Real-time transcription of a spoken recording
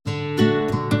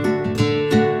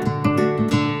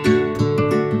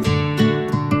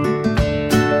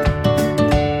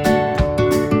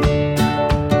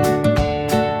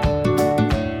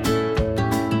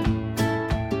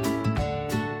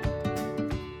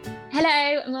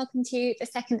Hello and welcome to the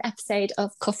second episode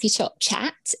of Coffee Shop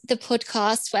Chat, the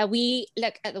podcast where we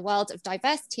look at the world of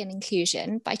diversity and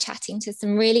inclusion by chatting to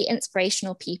some really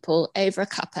inspirational people over a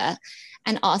cuppa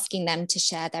and asking them to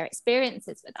share their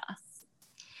experiences with us.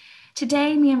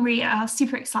 Today, me and Rhea are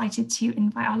super excited to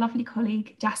invite our lovely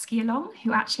colleague Jaski along,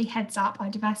 who actually heads up our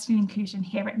diversity and inclusion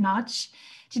here at Nudge.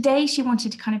 Today, she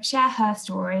wanted to kind of share her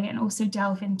story and also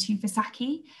delve into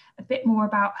Vaisakhi, a bit more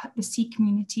about the Sikh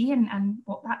community and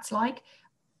what that's like.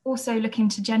 Also look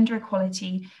into gender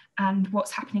equality and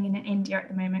what's happening in India at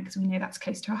the moment, because we know that's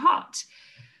close to her heart.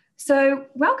 So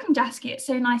welcome, Jaski. It's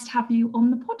so nice to have you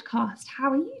on the podcast.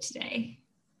 How are you today?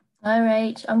 Hi,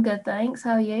 Rach. I'm good, thanks.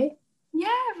 How are you? Yeah,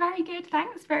 very good.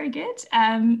 Thanks. Very good.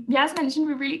 As mentioned,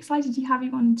 we're really excited to have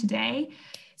you on today.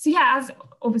 So yeah, as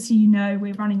obviously you know,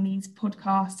 we're running these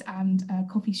podcasts and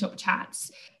coffee shop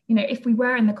chats. You know, if we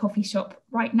were in the coffee shop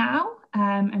right now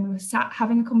and we were sat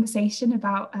having a conversation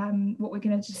about what we're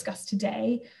going to discuss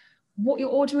today, what your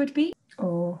order would be?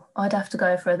 Oh, I'd have to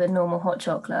go for the normal hot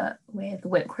chocolate with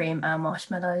whipped cream and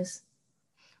marshmallows.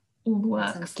 All the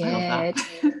works. Sounds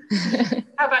good.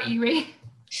 How about you, Rhea?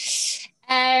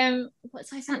 What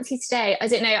do I fancy today? I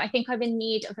don't know. I think I'm in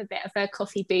need of a bit of a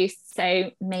coffee boost,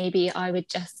 so maybe I would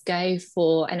just go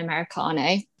for an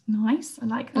Americano. Nice, I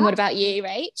like that. And what about you,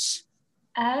 Rach?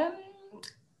 I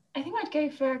think I'd go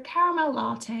for a caramel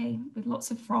latte with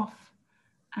lots of froth.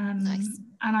 Nice.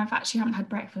 And I haven't had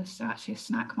breakfast, so actually a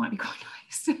snack might be quite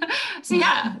nice. So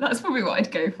yeah, that's probably what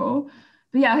I'd go for.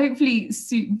 But yeah, hopefully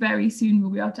very soon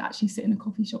we'll be able to actually sit in a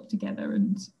coffee shop together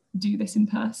and do this in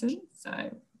person.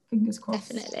 So fingers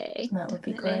crossed. Definitely. That would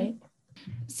be great.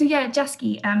 So yeah,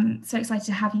 Jaski, so excited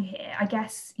to have you here. I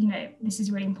guess, you know, this is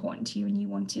really important to you and you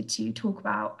wanted to talk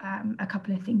about a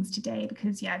couple of things today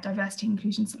because, yeah, diversity and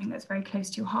inclusion is something that's very close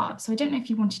to your heart. So I don't know if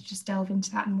you wanted to just delve into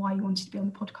that and why you wanted to be on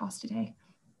the podcast today.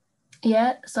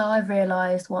 Yeah, so I've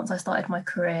realised once I started my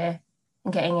career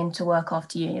and getting into work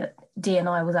after uni,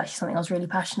 D&I was actually something I was really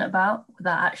passionate about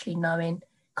without actually knowing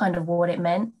kind of what it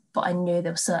meant. But I knew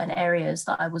there were certain areas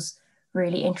that I was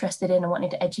really interested in and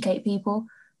wanted to educate people.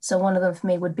 So one of them for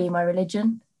me would be my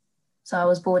religion. So I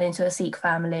was born into a Sikh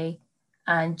family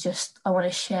and just I want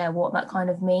to share what that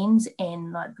kind of means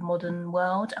in like the modern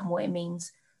world and what it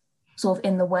means sort of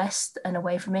in the West and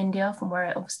away from India, from where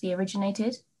it obviously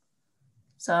originated.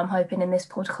 So I'm hoping in this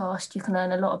podcast you can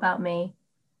learn a lot about me,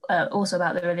 also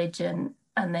about the religion,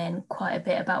 and then quite a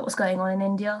bit about what's going on in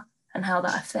India and how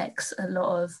that affects a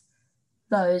lot of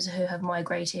those who have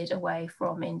migrated away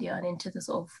from India and into the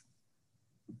sort of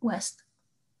West.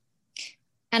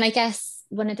 And I guess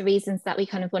one of the reasons that we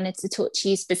kind of wanted to talk to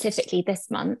you specifically this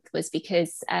month was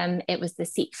because it was the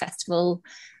Sikh festival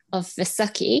of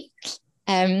Vaisakhi.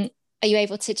 Are you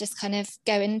able to just kind of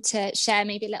go into share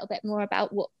maybe a little bit more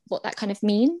about what that kind of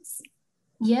means?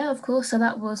 Yeah, of course. So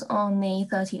that was on the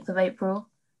 13th of April.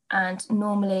 And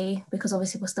normally, because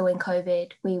obviously we're still in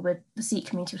COVID, the Sikh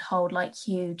community would hold like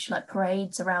huge like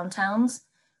parades around towns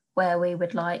where we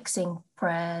would like sing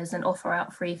prayers and offer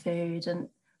out free food and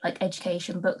like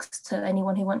education books to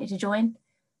anyone who wanted to join.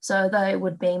 So though it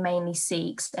would be mainly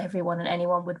Sikhs, everyone and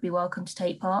anyone would be welcome to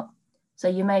take part. So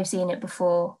you may have seen it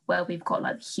before where we've got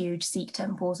like huge Sikh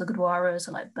temples, the Gurdwaras,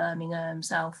 so like Birmingham,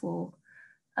 Southall,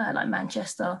 like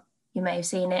Manchester. You may have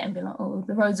seen it and been like, oh,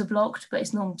 the roads are blocked, but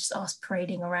it's normally just us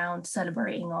parading around,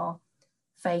 celebrating our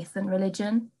faith and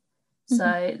religion. Mm-hmm.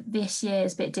 So this year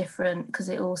is a bit different because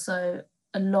it also,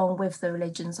 along with the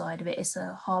religion side of it, it's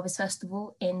a harvest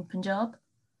festival in Punjab.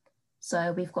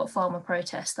 So we've got farmer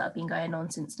protests that have been going on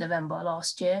since November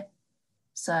last year.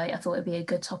 So I thought it'd be a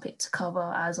good topic to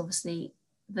cover as obviously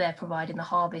they're providing the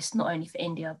harvest, not only for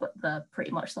India, but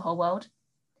pretty much the whole world.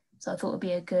 So I thought it'd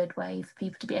be a good way for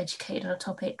people to be educated on a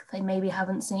topic they maybe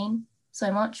haven't seen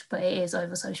so much, but it is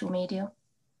over social media.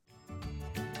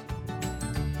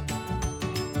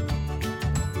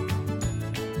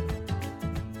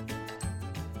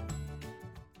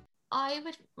 I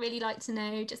would really like to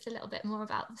know just a little bit more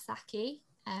about Vaisakhi.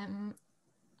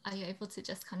 Are you able to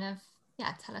just kind of,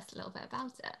 tell us a little bit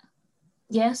about it?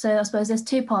 Yeah, so I suppose there's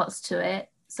two parts to it.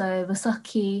 So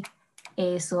Vaisakhi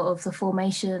is sort of the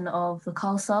formation of the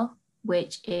Khalsa,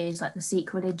 which is like the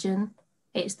Sikh religion.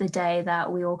 It's the day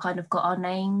that we all kind of got our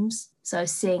names. So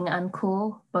Singh and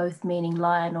Kaur, both meaning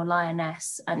lion or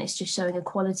lioness, and it's just showing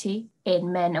equality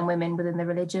in men and women within the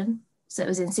religion. So it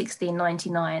was in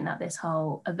 1699 that this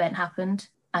whole event happened.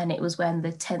 And it was when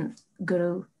the 10th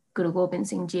Guru Gobind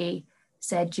Singh Ji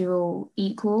said, you're all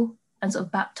equal, and sort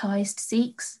of baptized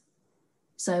Sikhs.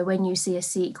 So when you see a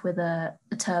Sikh with a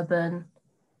turban,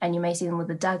 and you may see them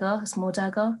with a dagger, a small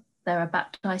dagger, they're a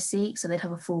baptized Sikh, so they'd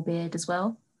have a full beard as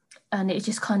well. And it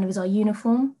just kind of is our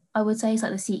uniform, I would say. It's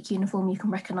like the Sikh uniform. You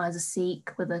can recognise a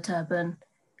Sikh with a turban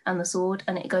and the sword,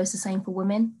 and it goes the same for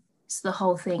women. So the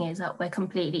whole thing is that we're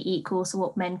completely equal. So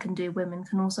what men can do, women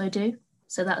can also do.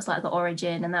 So that's like the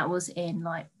origin, and that was in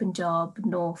like Punjab,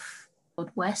 north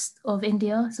or west of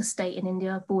India. It's a state in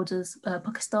India, borders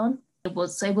Pakistan. It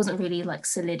wasn't really like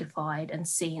solidified and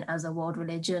seen as a world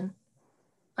religion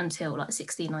until like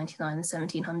 1699 and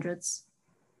 1700s,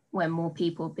 when more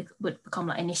people would become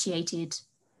like initiated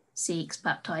Sikhs,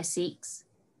 baptized Sikhs.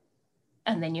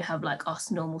 And then you have like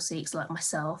us normal Sikhs like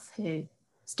myself who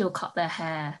still cut their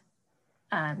hair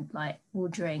and like will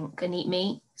drink and eat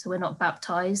meat. So we're not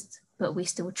baptized, but we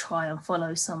still try and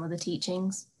follow some of the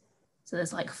teachings. So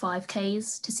there's like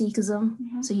 5Ks to Sikhism.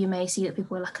 Mm-hmm. So you may see that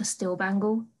people wear like a steel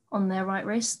bangle on their right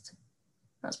wrist.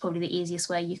 That's probably the easiest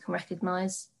way you can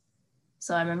recognize.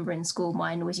 So I remember in school,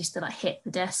 mine always used to like hit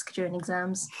the desk during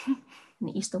exams and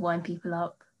it used to wind people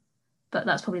up. But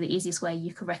that's probably the easiest way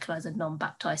you could recognize a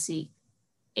non-baptized Sikh,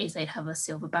 is they'd have a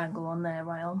silver bangle on their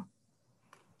right arm.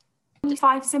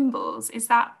 5 symbols, is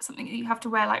that something that you have to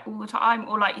wear like all the time,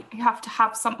 or like you have to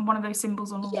have one of those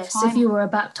symbols on all the time? Yes, if you were a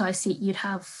baptized Sikh, you'd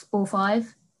have all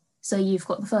 5. So you've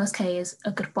got the first K is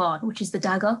a Kirpan, which is the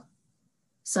dagger.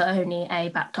 So only a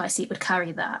baptized Sikh would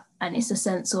carry that. And it's a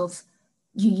sense of,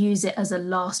 you use it as a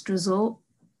last resort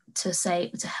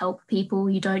to help people.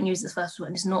 You don't use it first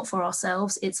one. It's not for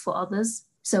ourselves, it's for others.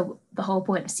 So the whole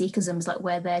point of Sikhism is like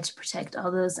we're there to protect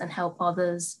others and help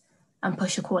others and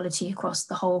push equality across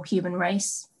the whole human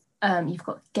race. You've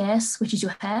got Kesh, which is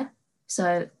your hair.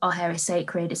 So our hair is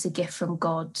sacred. It's a gift from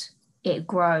God. It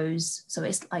grows, so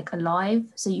it's like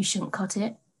alive. So you shouldn't cut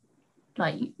it.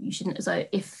 Like you shouldn't. So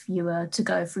if you were to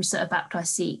go through, so a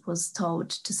baptized Sikh was told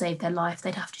to save their life,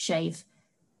 they'd have to shave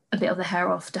a bit of the hair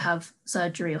off to have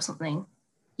surgery or something.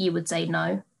 You would say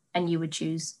no, and you would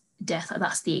choose death.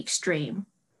 That's the extreme.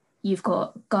 You've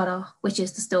got Dagger, which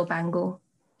is the steel bangle,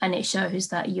 and it shows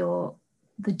that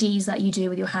the deeds that you do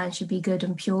with your hand should be good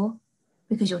and pure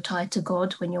because you're tied to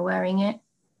God when you're wearing it.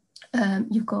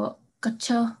 You've got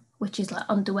Kachera, which is like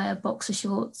underwear, boxer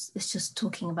shorts. It's just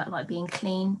talking about like being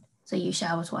clean. So you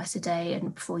shower twice a day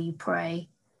and before you pray.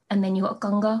 And then you've got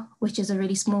Kanga, which is a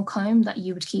really small comb that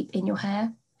you would keep in your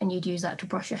hair, and you'd use that to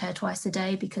brush your hair twice a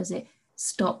day because it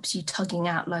stops you tugging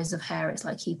out loads of hair. It's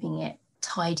like keeping it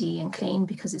tidy and clean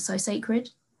because it's so sacred.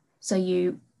 So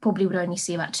you probably would only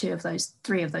see about 3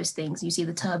 of those things. You see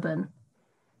the turban,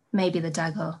 maybe the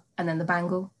dagger, and then the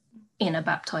bangle in a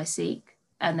baptized Sikh.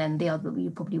 And then the other,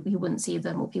 you wouldn't see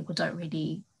them, or people don't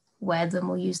really wear them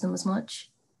or use them as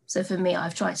much. So for me,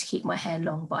 I've tried to keep my hair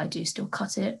long, but I do still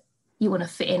cut it. You want to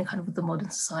fit in kind of with the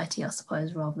modern society, I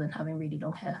suppose, rather than having really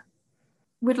long hair.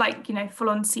 Would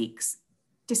full-on Sikhs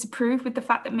disapprove with the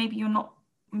fact that maybe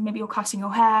you're cutting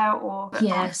your hair, or?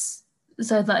 Yes.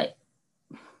 So like,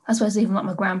 I suppose even like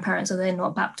my grandparents, so they're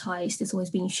not baptized, it's always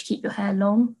been, you should keep your hair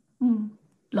long.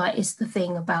 Like, it's the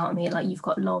thing about me, like, you've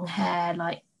got long hair,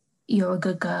 like, you're a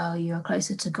good girl, you're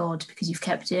closer to God because you've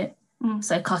kept it.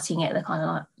 So cutting it, they're kind of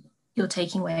like, you're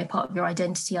taking away a part of your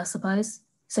identity, I suppose.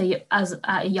 So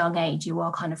at a young age, you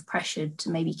are kind of pressured to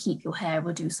maybe keep your hair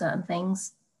or do certain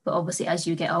things. But obviously, as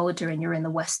you get older and you're in the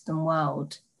Western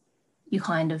world, you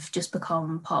kind of just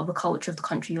become part of the culture of the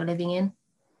country you're living in.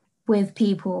 With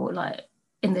people like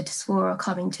in the diaspora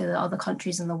coming to the other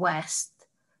countries in the West,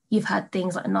 you've had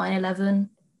things like 9/11,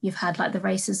 you've had like the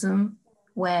racism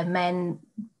where men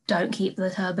don't keep the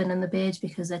turban and the beard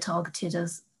because they're targeted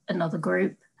as another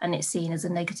group and it's seen as a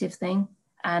negative thing.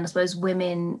 And I suppose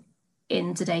women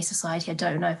in today's society, I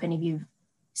don't know if any of you've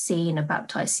seen a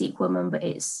baptized Sikh woman, but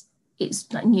it's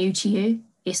like new to you.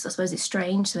 I suppose it's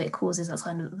strange, so it causes that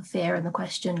kind of the fear and the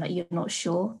question, like you're not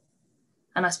sure.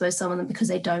 And I suppose some of them, because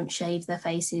they don't shave their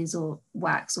faces or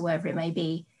wax or whatever it may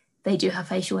be, they do have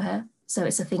facial hair. So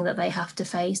it's a thing that they have to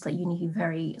face. Like you need to be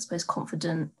very, I suppose,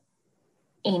 confident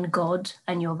in God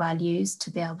and your values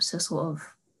to be able to sort of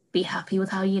be happy with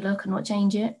how you look and not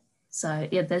change it. So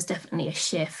yeah, there's definitely a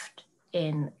shift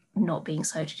in not being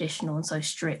so traditional and so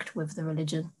strict with the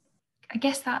religion. I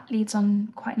guess that leads on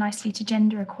quite nicely to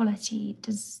gender equality.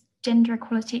 Does gender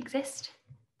equality exist?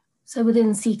 So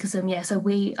within Sikhism, yeah, so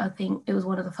I think it was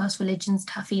one of the first religions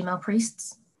to have female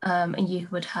priests. And you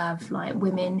would have like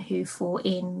women who fought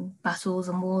in battles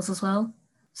and wars as well.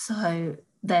 So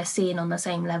they're seen on the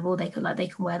same level. They can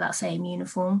wear that same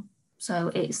uniform. So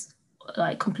it's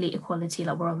like complete equality,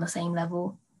 like we're on the same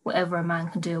level. Whatever a man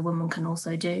can do, a woman can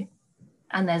also do.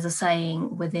 And there's a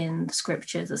saying within the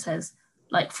scriptures that says,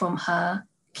 like, from her,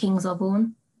 kings are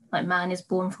born. Like, man is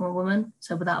born from a woman.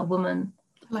 So without a woman,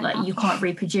 like you can't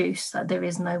reproduce. Like, there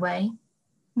is no way.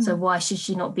 So why should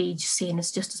she not be seen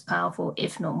as just as powerful,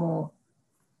 if not more,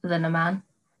 than a man?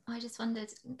 I just wondered,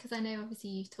 because I know obviously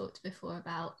you've talked before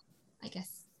about, I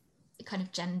guess, the kind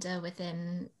of gender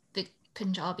within the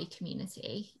Punjabi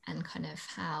community and kind of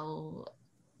how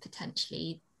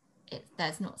potentially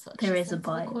there's not such there a is sense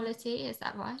a of equality. Is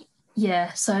that right?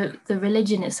 Yeah, so the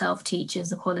religion itself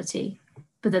teaches equality,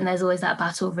 but then there's always that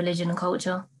battle of religion and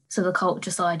culture. So the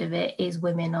culture side of it is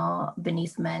women are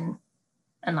beneath men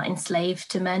and like enslaved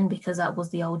to men, because that was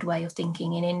the old way of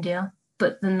thinking in India.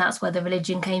 But then that's where the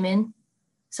religion came in.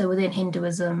 So within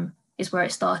Hinduism is where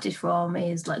it started from,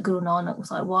 is like Guru Nanak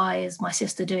was like, why is my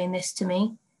sister doing this to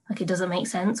me? Like, it doesn't make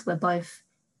sense. We're both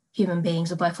human beings,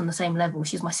 we're both on the same level.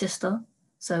 She's my sister.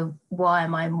 So why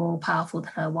am I more powerful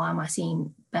than her? Why am I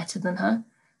seen better than her?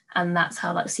 And that's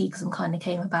how like Sikhism kind of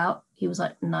came about. He was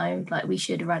like, no, like we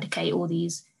should eradicate all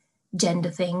these gender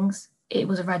things. It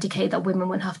was eradicated that women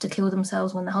wouldn't have to kill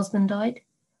themselves when their husband died.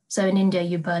 So in India,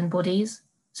 you burn bodies.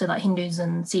 So like Hindus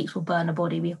and Sikhs will burn a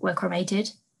body, we're cremated.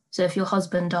 So if your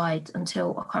husband died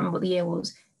until, I can't remember what the year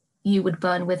was, you would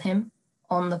burn with him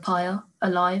on the pyre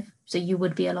alive. So you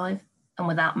would be alive. And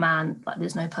without man, like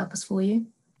there's no purpose for you.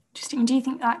 Interesting. Do you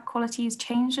think that quality has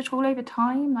changed at all over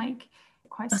time? Like,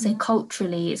 quite I say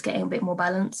culturally, it's getting a bit more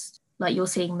balanced. Like you're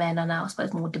seeing men are now, I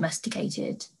suppose, more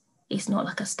domesticated. It's not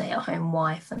like a stay-at-home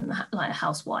wife and like a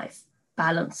housewife.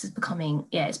 Balance is becoming,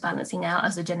 it's balancing out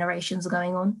as the generations are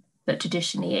going on. But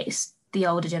traditionally, it's the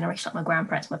older generation, like my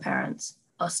grandparents, my parents,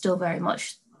 are still very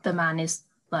much the man is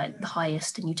like the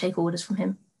highest and you take orders from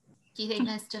him. Do you think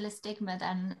there's still a stigma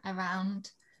then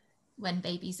around when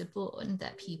babies are born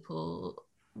that people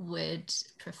would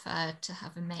prefer to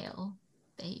have a male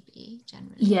baby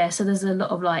generally? Yeah, so there's a lot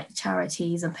of like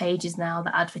charities and pages now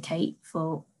that advocate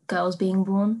for girls being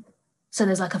born. So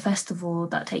there's like a festival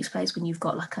that takes place when you've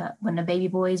got like when a baby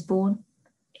boy is born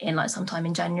in like sometime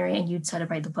in January, and you'd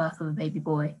celebrate the birth of a baby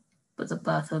boy. But the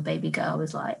birth of a baby girl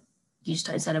is like, you just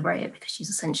don't celebrate it because she's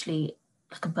essentially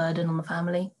like a burden on the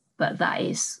family. But that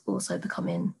is also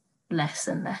becoming less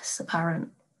and less apparent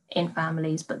in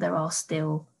families. But there are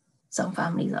still some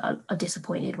families that are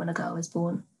disappointed when a girl is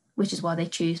born, which is why they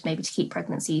choose maybe to keep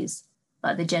pregnancies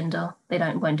like the gender. They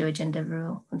won't do a gender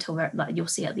reveal until like you'll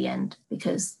see at the end,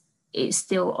 because it's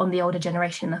still on the older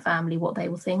generation in the family what they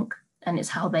will think, and it's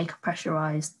how they can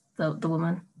pressurize the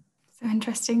woman. So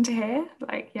interesting to hear.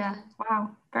 Like, yeah,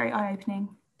 wow, very eye-opening.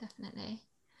 Definitely.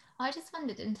 I just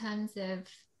wondered, in terms of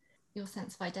your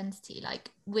sense of identity, like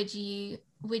would you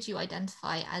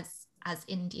identify as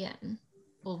Indian,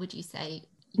 or would you say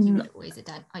you would always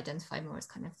identify more as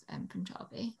kind of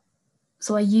Punjabi?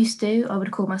 So I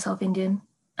would call myself Indian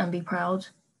and be proud.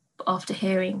 But after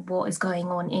hearing what is going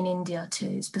on in India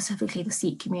to specifically the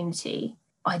Sikh community,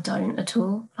 I don't at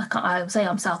all. Like I would say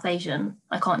I'm South Asian.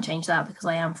 I can't change that because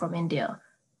I am from India.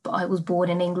 But I was born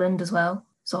in England as well.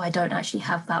 So I don't actually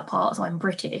have that part. So I'm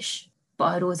British, but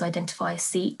I'd always identify as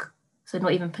Sikh. So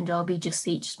not even Punjabi, just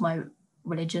Sikh, just my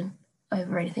religion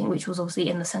over anything, which was obviously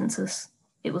in the census.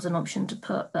 It was an option to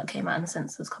put that came out in the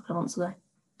census a couple of months ago.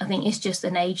 I think it's just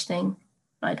an age thing.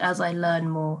 Like as I learn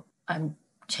more, I'm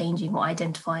changing what I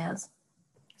identify as.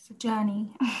 It's a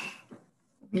journey.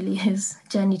 It really is a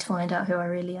journey to find out who I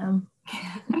really am.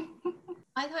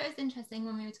 I thought it was interesting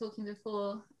when we were talking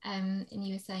before, and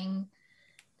you were saying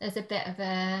there's a bit of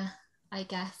a, I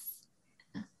guess,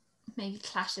 maybe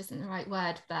clash isn't the right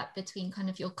word, but between kind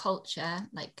of your culture,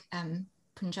 like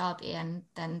Punjabi, and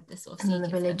then the sort of and then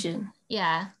the religion.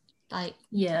 Yeah, like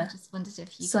yeah. I just wondered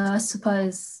if you. So I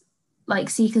suppose like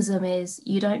Sikhism is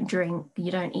you don't drink,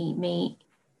 you don't eat meat,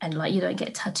 and like you don't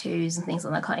get tattoos and things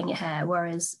like that, cutting your hair.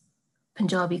 Whereas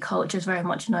Punjabi culture is very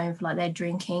much known for like their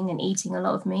drinking and eating a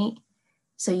lot of meat.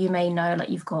 So you may know like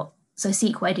you've got, so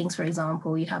Sikh weddings, for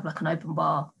example, you'd have like an open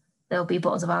bar. There'll be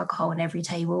bottles of alcohol on every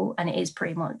table, and it is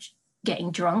pretty much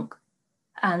getting drunk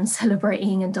and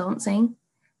celebrating and dancing.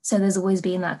 So there's always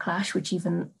been that clash, which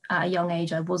even at a young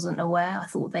age, I wasn't aware. I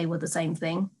thought they were the same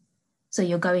thing. So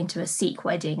you're going to a Sikh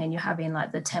wedding and you're having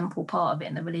like the temple part of it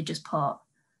and the religious part.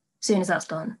 As soon as that's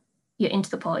done, you're into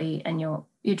the party and you're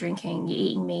drinking, you're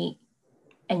eating meat,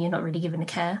 and you're not really giving a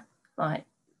care. Like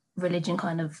religion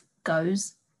kind of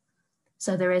goes.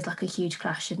 So there is like a huge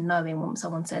clash in knowing when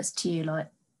someone says to you, like,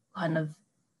 kind of,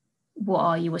 what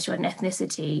are you? What's your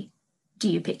ethnicity? Do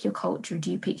you pick your culture?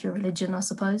 Do you pick your religion, I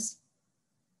suppose?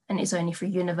 And it's only through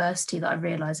university that I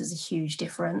realise there's a huge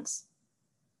difference.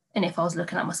 And if I was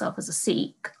looking at myself as a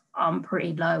Sikh, I'm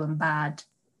pretty low and bad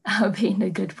at being a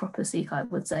good proper Sikh, I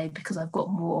would say, because I've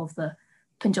got more of the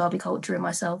Punjabi culture in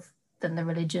myself than the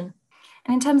religion.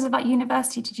 And in terms of like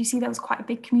university, did you see there was quite a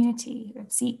big community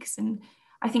of Sikhs? And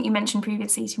I think you mentioned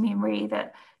previously to me and Ree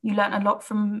that you learnt a lot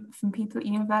from people at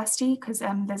university, because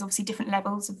there's obviously different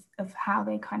levels of how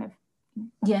they kind of...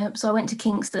 Yeah, so I went to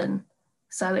Kingston,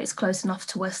 so it's close enough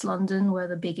to West London, where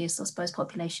the biggest, I suppose,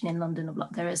 population in London of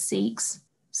like there is Sikhs.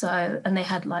 So, and they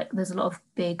had like, there's a lot of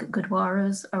big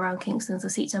Gurdwaras around Kingston, so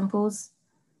Sikh temples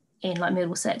in like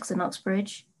Middlesex and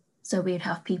Uxbridge. So we'd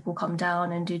have people come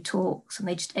down and do talks, and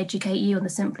they just educate you on the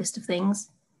simplest of things.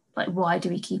 Like, why do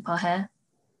we keep our hair?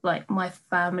 Like, my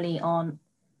family aren't,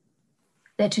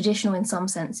 they're traditional in some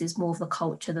senses, more of the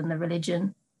culture than the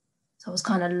religion. So I was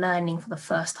kind of learning for the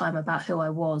first time about who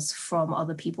I was from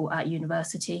other people at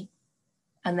university.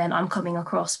 And then I'm coming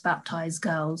across baptized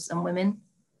girls and women.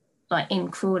 Like in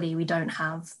Crawley, we don't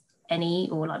have any,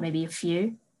 or like maybe a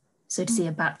few. So to see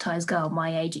a baptized girl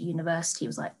my age at university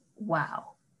was like, wow.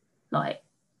 Like,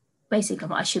 basically,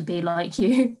 I should be like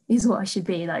you, is what I should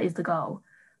be. That is the goal.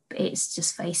 But it's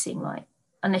just facing, like,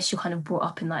 unless you're kind of brought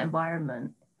up in that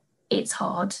environment, it's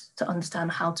hard to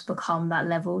understand how to become that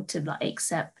level, to like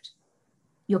accept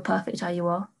you're perfect how you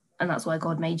are, and that's why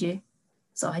God made you.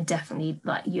 So I definitely,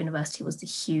 like, university was the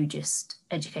hugest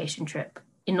education trip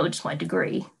in not just my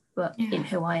degree, but in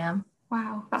who I am.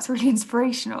 Wow, that's really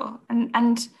inspirational.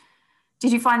 And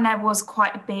did you find there was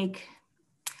quite a big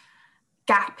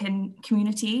gap in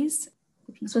communities?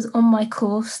 I suppose on my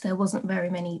course, there wasn't very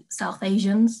many South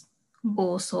Asians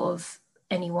or sort of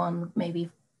anyone maybe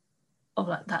of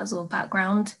like that sort of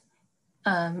background.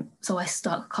 So I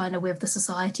stuck kind of with the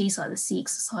society, so like the Sikh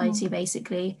society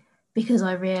basically, because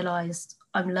I realised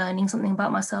I'm learning something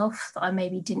about myself that I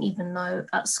maybe didn't even know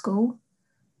at school.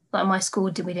 Like my school,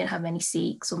 we didn't have many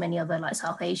Sikhs or many other like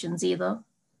South Asians either.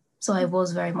 So I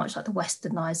was very much like the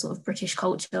westernised sort of British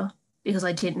culture, because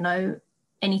I didn't know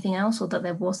anything else, or that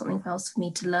there was something else for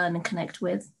me to learn and connect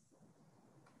with.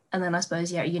 And then I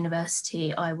suppose, at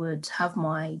university, I would have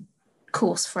my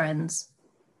course friends,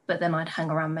 but then I'd hang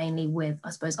around mainly with, I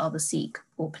suppose, other Sikh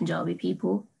or Punjabi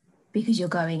people, because you're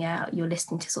going out, you're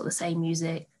listening to sort of the same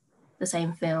music, the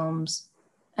same films,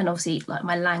 and obviously like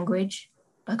my language,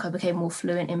 like I became more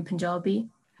fluent in Punjabi.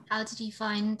 How did you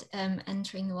find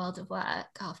entering the world of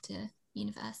work after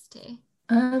university?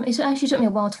 It actually took me a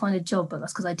while to find a job, but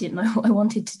that's because I didn't know what I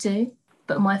wanted to do.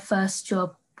 But my first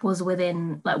job was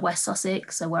within like West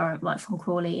Sussex, so where I'm like from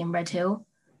Crawley in Redhill.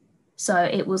 So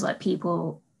it was like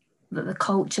people that the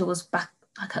culture was back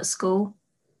like at school.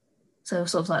 So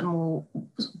sort of like more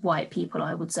white people,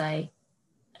 I would say.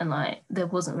 And like there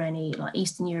wasn't really like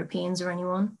Eastern Europeans or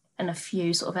anyone, and a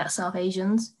few sort of South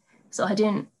Asians. So I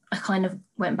kind of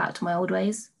went back to my old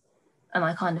ways, and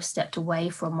I kind of stepped away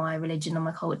from my religion and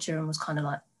my culture, and was kind of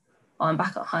like, oh, I'm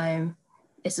back at home.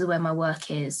 This is where my work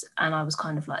is. And I was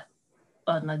kind of like,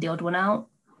 I don't know, the odd one out,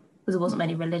 because there wasn't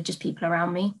many religious people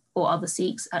around me, or other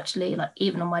Sikhs actually, like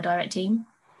even on my direct team.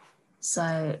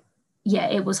 So yeah,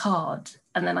 it was hard.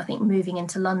 And then I think moving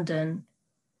into London,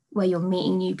 where you're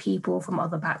meeting new people from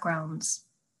other backgrounds,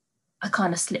 I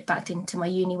kind of slipped back into my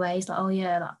uni ways, like, oh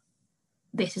yeah, like,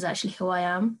 this is actually who I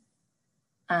am.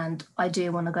 And I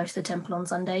do want to go to the temple on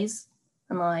Sundays,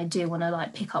 and I do want to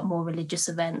like pick up more religious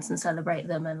events and celebrate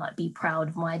them and like be proud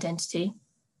of my identity.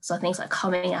 So I think it's like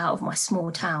coming out of my small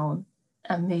town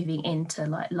and moving into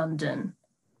like London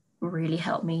really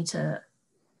helped me to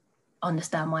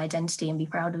understand my identity and be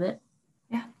proud of it.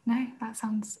 Yeah, no, that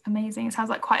sounds amazing. It sounds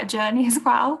like quite a journey as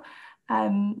well.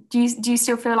 Do you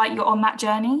still feel like you're on that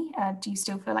journey? Do you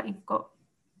still feel like you've got,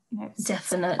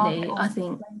 Definitely. I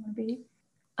think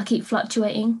I keep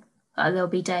fluctuating. There'll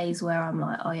be days where I'm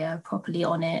like, oh yeah, properly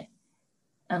on it,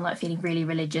 and like feeling really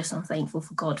religious. I'm thankful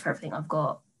for God for everything I've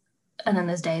got. And then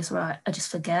there's days where I just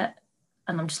forget,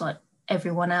 and I'm just like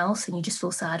everyone else, and you just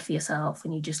feel sad for yourself,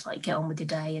 and you just like get on with your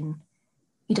day, and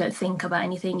you don't think about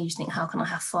anything. You just think, how can I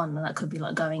have fun? And that could be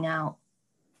like going out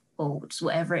or just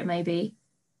whatever it may be.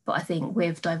 But I think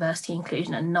with diversity,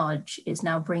 inclusion, and Nudge, it's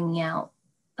now bringing out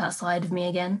that side of me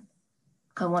again.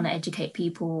 I want to educate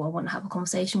people. I want to have a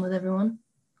conversation with everyone.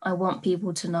 I want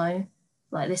people to know,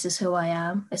 like, this is who I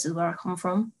am. This is where I come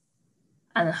from.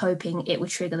 And then hoping it would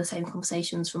trigger the same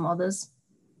conversations from others,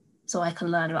 so I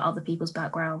can learn about other people's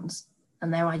backgrounds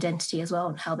and their identity as well,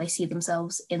 and how they see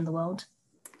themselves in the world.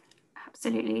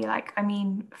 Absolutely. Like, I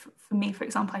mean, for me, for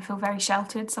example, I feel very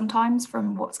sheltered sometimes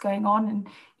from what's going on, and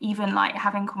even like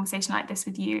having a conversation like this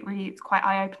with you, it really is quite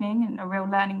eye-opening and a real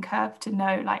learning curve to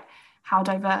know like how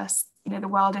diverse, the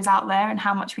world is out there, and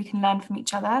how much we can learn from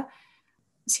each other.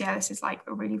 So yeah, this is like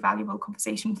a really valuable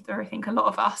conversation for, I think, a lot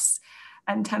of us,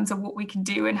 in terms of what we can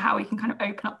do and how we can kind of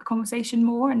open up the conversation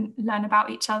more and learn about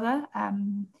each other.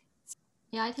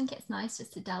 Yeah, I think it's nice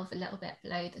just to delve a little bit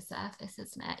below the surface,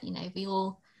 isn't it? We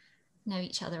all know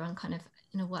each other on kind of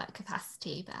in a work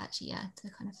capacity, but actually, yeah, to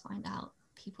kind of find out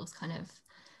people's kind of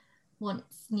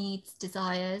wants, needs,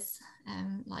 desires,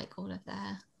 like all of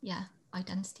their,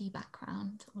 identity,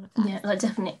 background, all of that. Yeah, like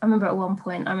definitely. I remember at one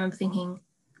point, I remember thinking,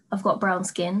 I've got brown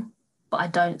skin, but I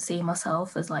don't see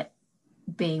myself as like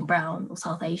being brown or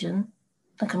South Asian.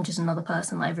 Like I'm just another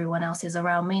person like everyone else is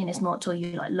around me. And it's not till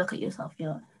you like look at yourself,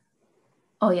 you're like,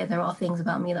 oh yeah, there are things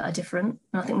about me that are different.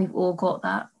 And I think we've all got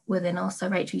that within us. So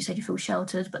Rachel, you said you feel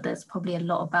sheltered, but there's probably a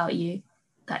lot about you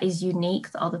that is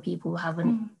unique that other people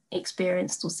haven't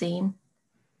experienced or seen.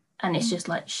 And it's just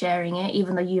like sharing it,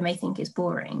 even though you may think it's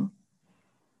boring,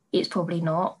 it's probably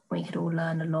not. We could all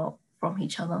learn a lot from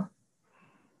each other.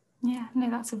 Yeah, no,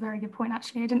 that's a very good point,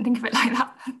 actually. I didn't think of it like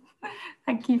that.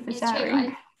 Thank you for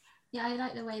sharing. I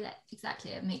like the way that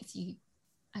exactly it makes you,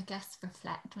 I guess,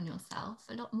 reflect on yourself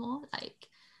a lot more. Like,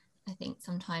 I think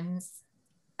sometimes,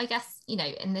 I guess, you know,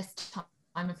 in this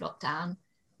time of lockdown,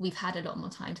 we've had a lot more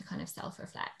time to kind of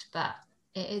self-reflect, but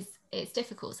it's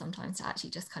difficult sometimes to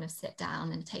actually just kind of sit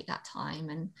down and take that time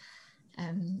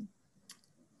and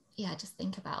just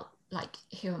think about like,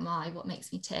 who am I, what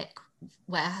makes me tick,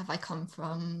 where have I come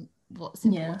from, what's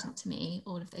important to me,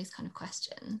 all of those kind of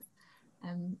questions.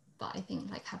 But I think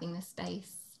like having this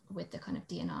space with the kind of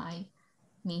D&I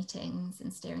meetings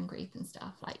and steering group and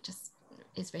stuff, like, just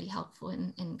is really helpful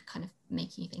in kind of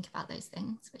making you think about those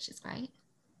things, which is great.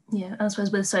 Yeah, I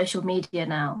suppose with social media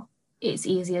now, it's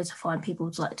easier to find people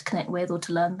to like to connect with or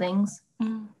to learn things.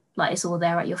 Like it's all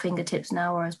there at your fingertips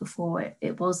now, whereas before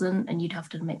it wasn't, and you'd have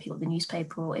to maybe pick up the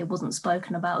newspaper or it wasn't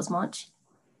spoken about as much.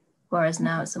 Whereas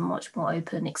now it's a much more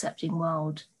open, accepting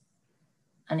world,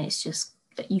 and it's just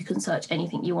that you can search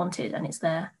anything you wanted and it's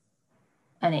there,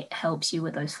 and it helps you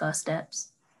with those first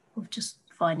steps of just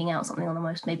finding out something on the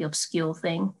most maybe obscure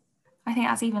thing. I think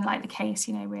that's even like the case,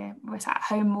 you know, we're sat at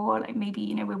home more, like maybe,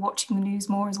 you know, we're watching the news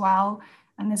more as well,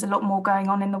 and there's a lot more going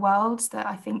on in the world that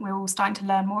I think we're all starting to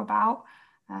learn more about,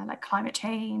 like climate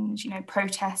change, you know,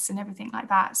 protests and everything like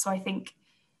that. So I think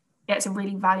it's a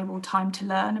really valuable time to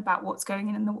learn about what's going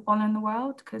on in the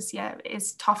world, because it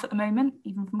is tough at the moment,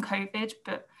 even from COVID,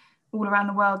 but all around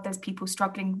the world there's people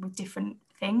struggling with different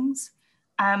things.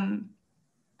 And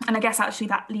I guess actually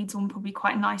that leads on probably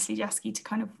quite nicely, Jaski, to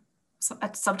kind of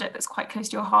a subject that's quite close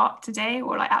to your heart today,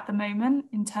 or like at the moment,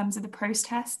 in terms of the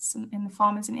protests and the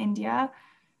farmers in India.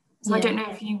 So I don't know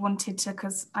if you wanted to,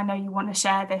 because I know you want to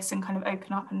share this and kind of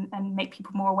open up and make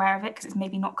people more aware of it, because it's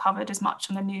maybe not covered as much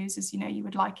on the news as, you know, you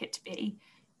would like it to be.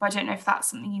 But I don't know if that's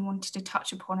something you wanted to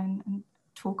touch upon and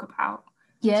talk about.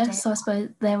 Yeah, so I suppose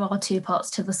there are two parts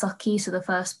to Vaisakhi. So the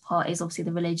first part is obviously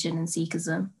the religion and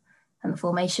Sikhism and the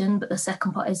formation, but the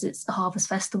second part is it's a harvest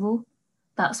festival.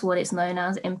 That's what it's known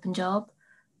as in Punjab.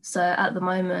 So at the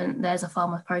moment, there's a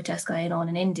farmer protest going on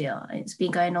in India. It's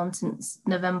been going on since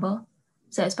November.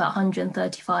 So it's about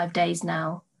 135 days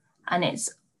now, and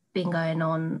it's been going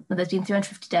on. There's been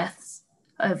 350 deaths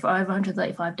over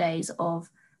 135 days of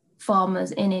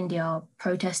farmers in India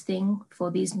protesting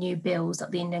for these new bills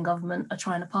that the Indian government are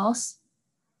trying to pass.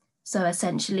 So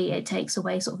essentially it takes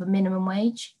away sort of a minimum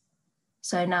wage.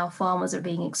 So now farmers are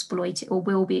being exploited, or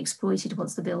will be exploited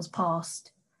once the bill's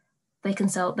passed. They can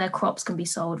sell, their crops can be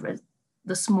sold for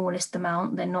the smallest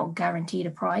amount. They're not guaranteed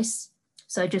a price.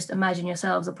 So just imagine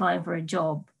yourselves applying for a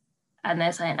job and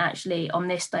they're saying, actually, on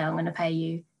this day, I'm going to pay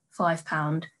you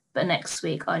 £5, but next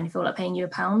week I only feel like paying you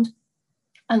 £1.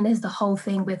 And there's the whole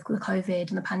thing with the COVID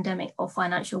and the pandemic of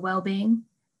financial well-being,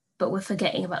 but we're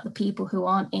forgetting about the people who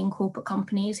aren't in corporate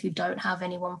companies, who don't have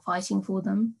anyone fighting for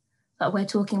them. Like, we're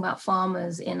talking about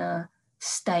farmers in a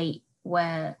state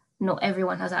where not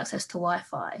everyone has access to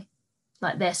Wi-Fi.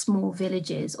 Like, they're small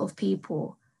villages of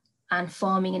people, and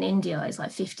farming in India is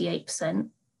like 58%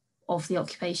 of the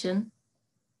occupation.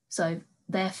 So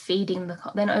they're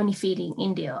not only feeding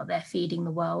India, they're feeding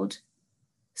the world.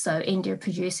 So India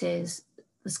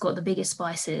it's got the biggest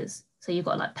spices. So you've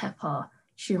got like pepper,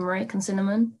 turmeric and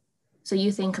cinnamon. So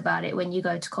you think about it when you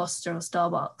go to Costa or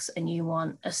Starbucks and you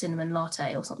want a cinnamon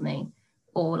latte or something,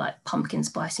 or like pumpkin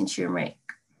spice and turmeric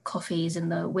coffees in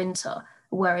the winter,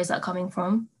 where is that coming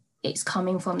from? It's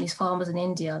coming from these farmers in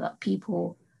India that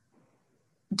people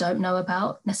don't know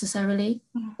about necessarily,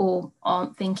 or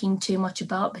aren't thinking too much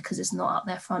about because it's not at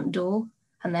their front door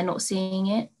and they're not seeing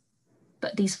it.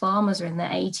 But these farmers are in their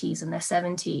 80s and their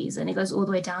 70s, and it goes all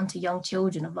the way down to young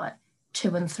children of like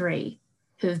 2 and 3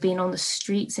 who have been on the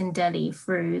streets in Delhi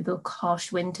through the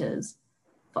harsh winters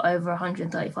for over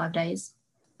 135 days.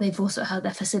 They've also had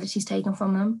their facilities taken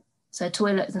from them. So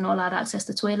toilets, they're not allowed access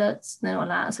to toilets, they're not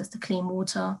allowed access to clean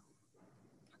water.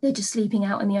 They're just sleeping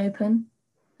out in the open.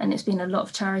 And it's been a lot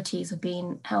of charities have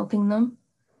been helping them.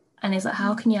 And it's like,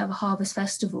 how can you have a harvest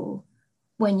festival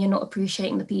when you're not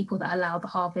appreciating the people that allow the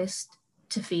harvest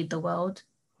to feed the world?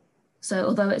 So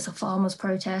although it's a farmers'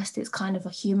 protest, it's kind of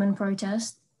a human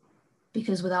protest,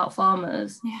 because without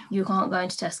farmers, you can't go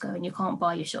into Tesco and you can't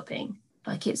buy your shopping.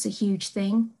 Like, it's a huge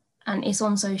thing. And it's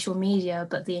on social media,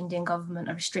 but the Indian government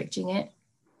are restricting it.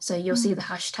 So you'll see the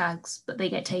hashtags, but they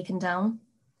get taken down.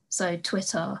 So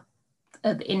Twitter,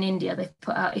 in India, they've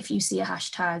put out, if you see a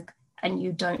hashtag and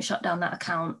you don't shut down that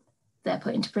account, they're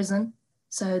put into prison.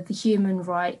 So the human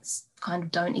rights kind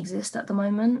of don't exist at the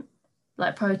moment.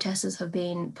 Like, protesters have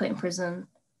been put in prison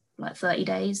like 30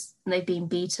 days, and they've been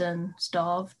beaten,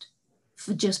 starved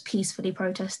for just peacefully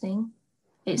protesting.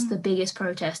 It's the biggest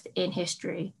protest in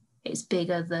history. It's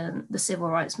bigger than the civil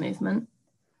rights movement.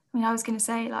 I mean, I was going to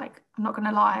say, like, I'm not going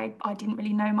to lie, I didn't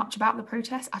really know much about the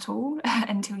protest at all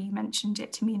until you mentioned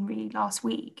it to me and Ree last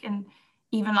week. And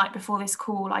even like before this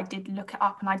call, I did look it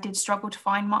up and I did struggle to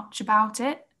find much about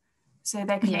it. So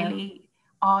they clearly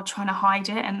are trying to hide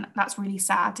it. And that's really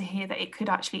sad to hear that it could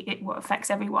actually, it what affects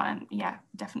everyone. And yeah,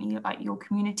 definitely like your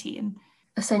community. And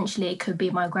essentially, it could be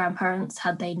my grandparents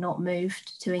had they not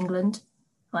moved to England.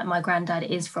 Like, my granddad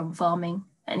is from farming,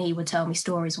 and he would tell me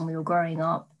stories when we were growing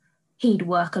up. He'd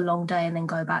work a long day and then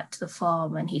go back to the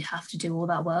farm, and he'd have to do all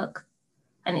that work.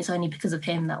 And it's only because of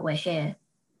him that we're here.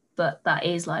 But that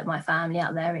is like my family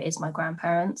out there. It is my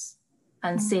grandparents.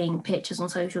 And seeing pictures on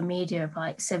social media of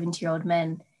like 70-year-old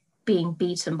men being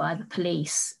beaten by the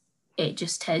police, it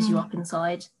just tears you up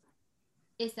inside.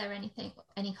 Is there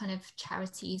any kind of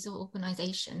charities or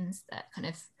organisations that kind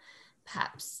of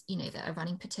perhaps, you know, that are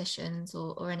running petitions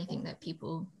or anything that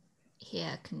people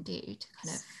here can do to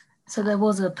kind of... So there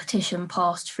was a petition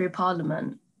passed through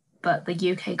Parliament, but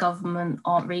the UK government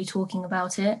aren't really talking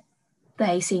about it.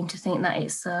 They seem to think that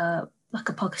it's like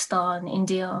a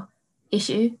Pakistan-India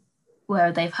issue,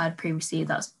 where they've had previously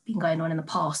that's been going on in the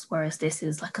past, whereas this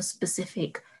is like a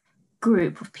specific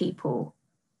group of people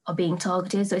are being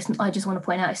targeted. So I just want to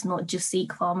point out, it's not just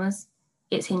Sikh farmers,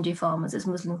 it's Hindu farmers, it's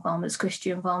Muslim farmers,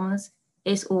 Christian farmers.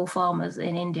 It's all farmers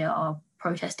in India are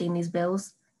protesting these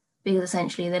bills, because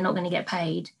essentially they're not going to get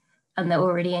paid and they're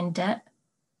already in debt.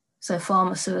 So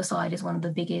farmer suicide is one of the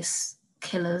biggest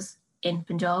killers in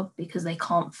Punjab, because they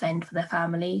can't fend for their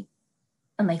family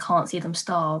and they can't see them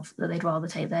starve, that they'd rather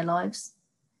take their lives.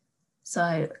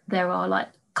 So there are like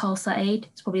Khalsa Aid,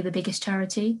 it's probably the biggest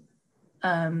charity.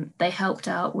 They helped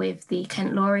out with the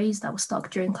Kent lorries that were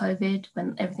stuck during COVID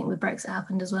when everything with Brexit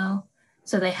happened as well.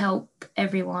 So they help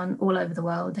everyone all over the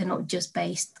world. They're not just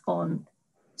based on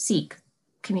Sikh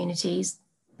communities.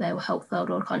 They will help third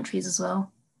world countries as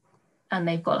well. And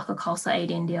they've got like a Khalsa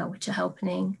Aid India, which are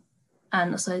helping.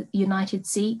 And also United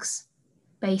Sikhs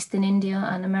based in India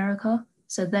and America.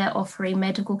 So they're offering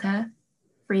medical care,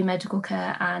 free medical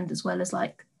care, and as well as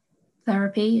like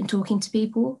therapy and talking to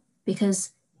people,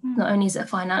 because not only is it a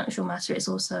financial matter, it's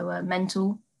also a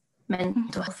mental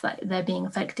health that they're being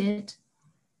affected.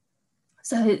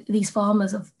 So these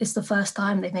farmers, it's the first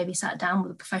time they've maybe sat down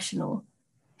with a professional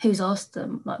who's asked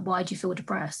them, like, why do you feel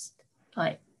depressed?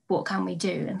 Like, what can we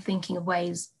do? And thinking of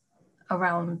ways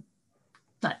around,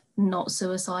 like, not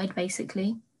suicide,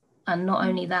 basically. And not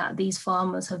only that, these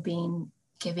farmers have been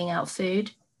giving out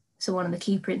food. So one of the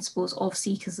key principles of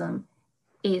Sikhism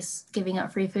is giving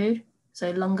out free food,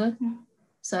 so Langar.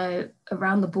 So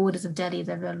around the borders of Delhi,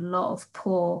 there are a lot of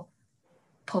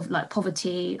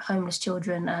poverty, homeless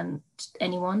children and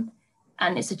anyone.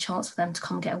 And it's a chance for them to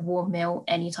come get a warm meal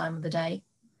any time of the day.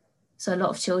 So a lot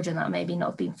of children that maybe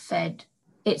not have been fed,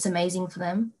 it's amazing for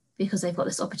them because they've got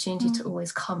this opportunity to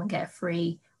always come and get a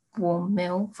free warm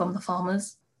meal from the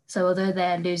farmers. So although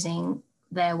they're losing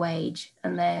their wage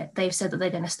and they've said that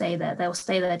they're going to stay there, they'll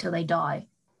stay there till they die.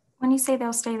 When you say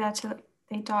they'll stay there till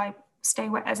they die, stay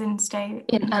where, as in stay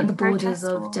at the borders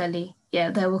of Delhi.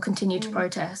 Yeah, they will continue to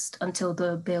protest until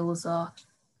the bills are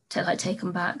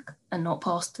taken back and not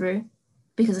passed through.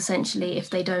 Because essentially, if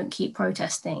they don't keep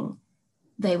protesting,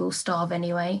 they will starve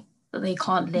anyway. But they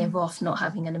can't live off not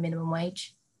having a minimum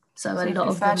wage. So a lot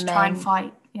of the men try and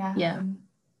fight. Yeah,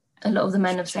 a lot of the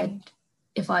men have said,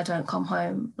 if I don't come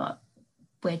home, like,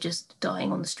 we're just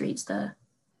dying on the streets there.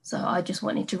 So I just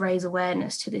wanted to raise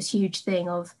awareness to this huge thing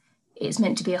of, it's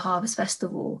meant to be a harvest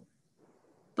festival,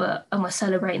 and we're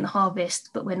celebrating the harvest,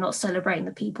 but we're not celebrating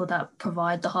the people that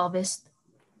provide the harvest.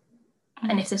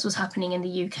 And if this was happening in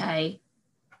the UK,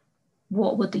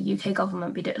 what would the UK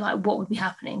government be doing? Like, what would be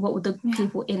happening? What would the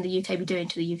people in the UK be doing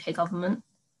to the UK government?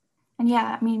 And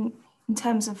I mean, in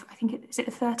terms of, I think is it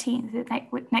the 13th? Is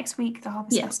it next week, the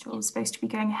harvest festival is supposed to be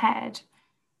going ahead.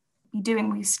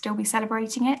 We still be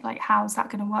celebrating it? Like, how's that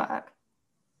going to work?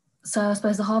 So I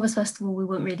suppose the Harvest Festival we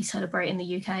wouldn't really celebrate in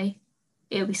the UK.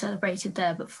 It would be celebrated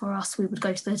there, but for us, we would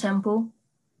go to the temple.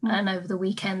 And over the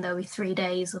weekend, there would be 3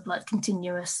 days of like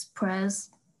continuous prayers,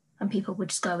 and people would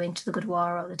just go into the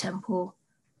Gurdwara or the temple.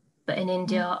 But in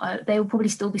India, they will probably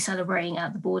still be celebrating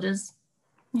at the borders.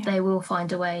 Yeah. They will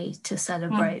find a way to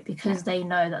celebrate because they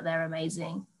know that they're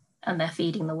amazing and they're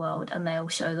feeding the world, and they'll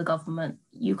show the government,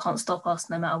 you can't stop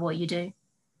us no matter what you do.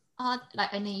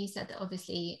 Like I know you said that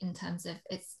obviously in terms of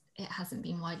it hasn't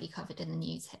been widely covered in the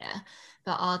news here,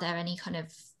 but are there any kind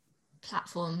of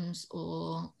platforms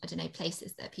or I don't know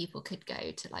places that people could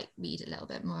go to like read a little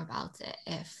bit more about it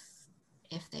if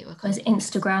they were kind of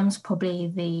Instagram's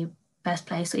probably the best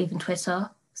place, or even Twitter.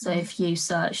 So if you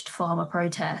searched farmer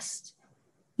protest,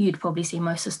 you'd probably see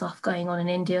most of the stuff going on in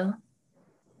India.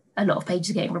 A lot of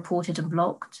pages are getting reported and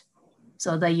blocked,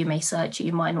 so although you may search it,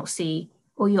 you might not see,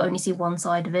 or you only see one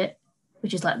side of it,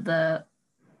 which is like the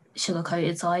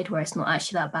sugar-coated side where it's not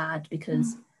actually that bad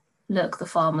because look, the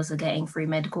farmers are getting free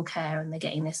medical care and they're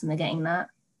getting this and they're getting that.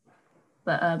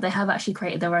 But they have actually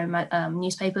created their own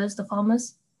newspapers, the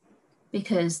farmers,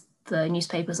 because the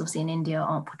newspapers obviously in India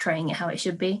aren't portraying it how it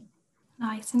should be.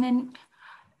 Nice. And then,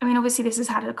 I mean, obviously this has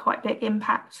had a quite big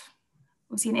impact,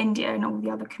 obviously in India and all the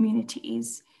other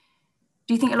communities.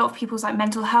 Do you think a lot of people's like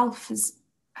mental health has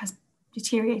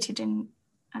deteriorated in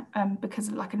because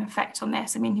of like an effect on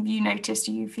this? I mean, have you noticed,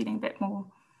 are you feeling a bit more,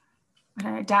 I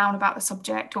don't know, down about the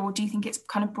subject, or do you think it's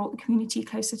kind of brought the community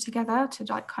closer together to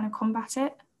like kind of combat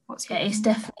it? It's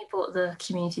definitely brought the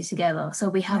community together. So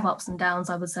we have ups and downs,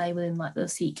 I would say, within like the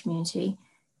Sikh community,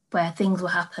 where things will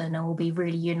happen and we'll be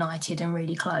really united and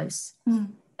really close.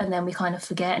 And then we kind of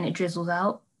forget and it drizzles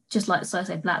out. Just like, so I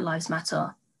say, Black Lives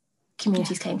Matter,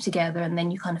 communities came together and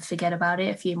then you kind of forget about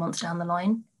it a few months down the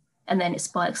line. And then it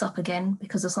spikes up again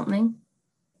because of something.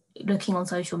 Looking on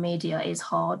social media is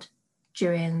hard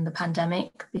during the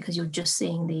pandemic because you're just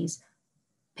seeing these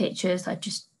pictures that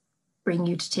just bring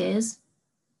you to tears.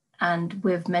 And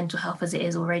with mental health as it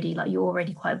is already, like you're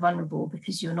already quite vulnerable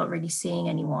because you're not really seeing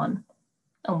anyone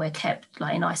and we're kept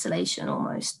like in isolation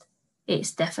almost.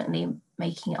 It's definitely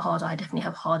making it harder. I definitely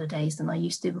have harder days than I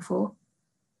used to before.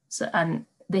 So, and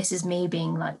this is me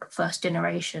being like first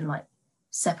generation, like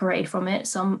separated from it.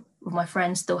 Some of my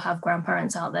friends still have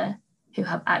grandparents out there who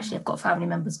have got family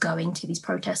members going to these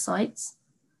protest sites.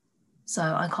 So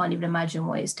I can't even imagine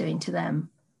what it's doing to them.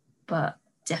 But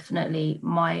definitely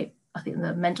I think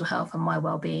the mental health and my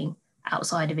well-being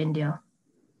outside of India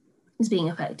is being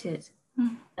affected.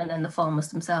 And then the farmers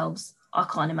themselves, I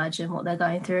can't imagine what they're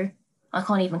going through. I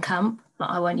can't even camp. Like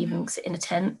I won't even sit in a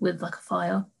tent with like a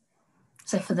fire.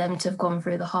 So for them to have gone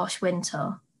through the harsh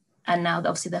winter, and now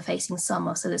obviously they're facing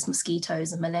summer, so there's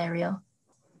mosquitoes and malaria.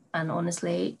 And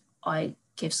honestly, I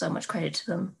give so much credit to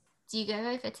them. Do you go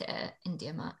over to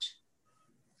India much?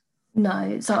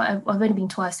 No, so I've only been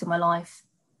twice in my life,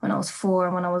 when I was 4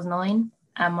 and when I was 9.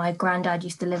 And my granddad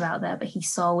used to live out there, but he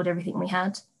sold everything we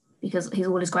had because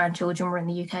all his grandchildren were in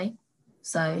the UK.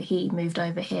 So he moved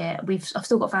over here. I've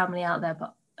still got family out there,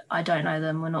 but I don't know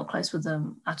them. We're not close with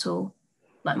them at all.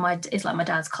 It's like my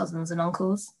dad's cousins and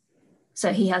uncles.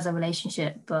 So he has a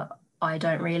relationship, but I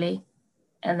don't really.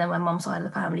 And then my mum's side of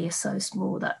the family is so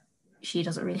small that she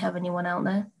doesn't really have anyone out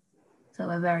there. So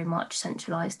we're very much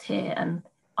centralised here. And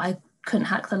I couldn't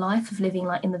hack the life of living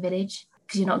like in the village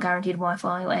because you're not guaranteed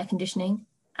Wi-Fi or air conditioning.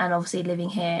 And obviously living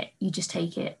here, you just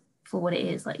take it for what it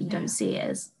is. Like you don't see it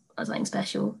as something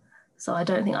special. So I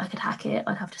don't think I could hack it.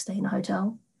 I'd have to stay in a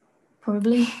hotel,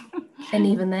 probably. And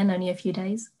even then, only a few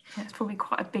days. Yeah, it's probably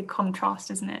quite a big contrast,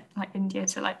 isn't it? Like India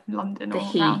to like London or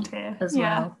around here. As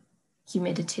well.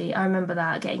 Humidity. I remember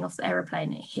that getting off the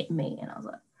aeroplane, it hit me and I was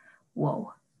like,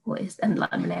 whoa, and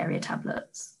like malaria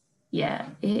tablets. Yeah,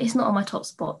 it's not on my top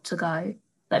spot to go.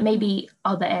 Like maybe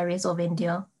other areas of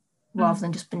India rather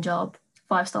than just Punjab.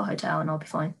 5-star hotel and I'll be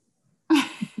fine.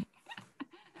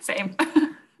 Same. I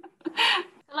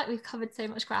feel like we've covered so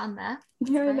much ground there.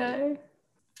 Yeah, I know.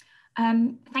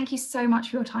 Thank you so much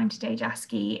for your time today,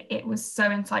 Jaski. It was so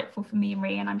insightful for me and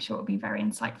Rhea, and I'm sure it'll be very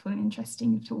insightful and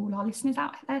interesting to all our listeners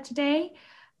out there today.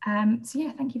 So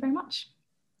yeah, thank you very much.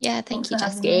 Yeah, thank you,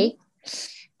 Jaski.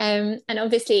 And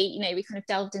obviously, we kind of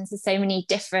delved into so many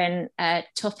different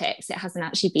topics. It hasn't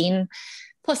actually been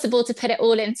possible to put it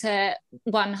all into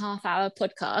 1.5 hour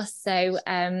podcast. So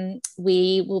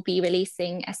we will be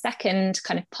releasing a second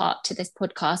kind of part to this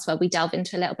podcast where we delve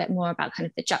into a little bit more about kind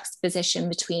of the juxtaposition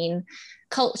between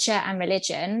culture and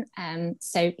religion.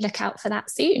 So look out for that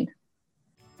soon.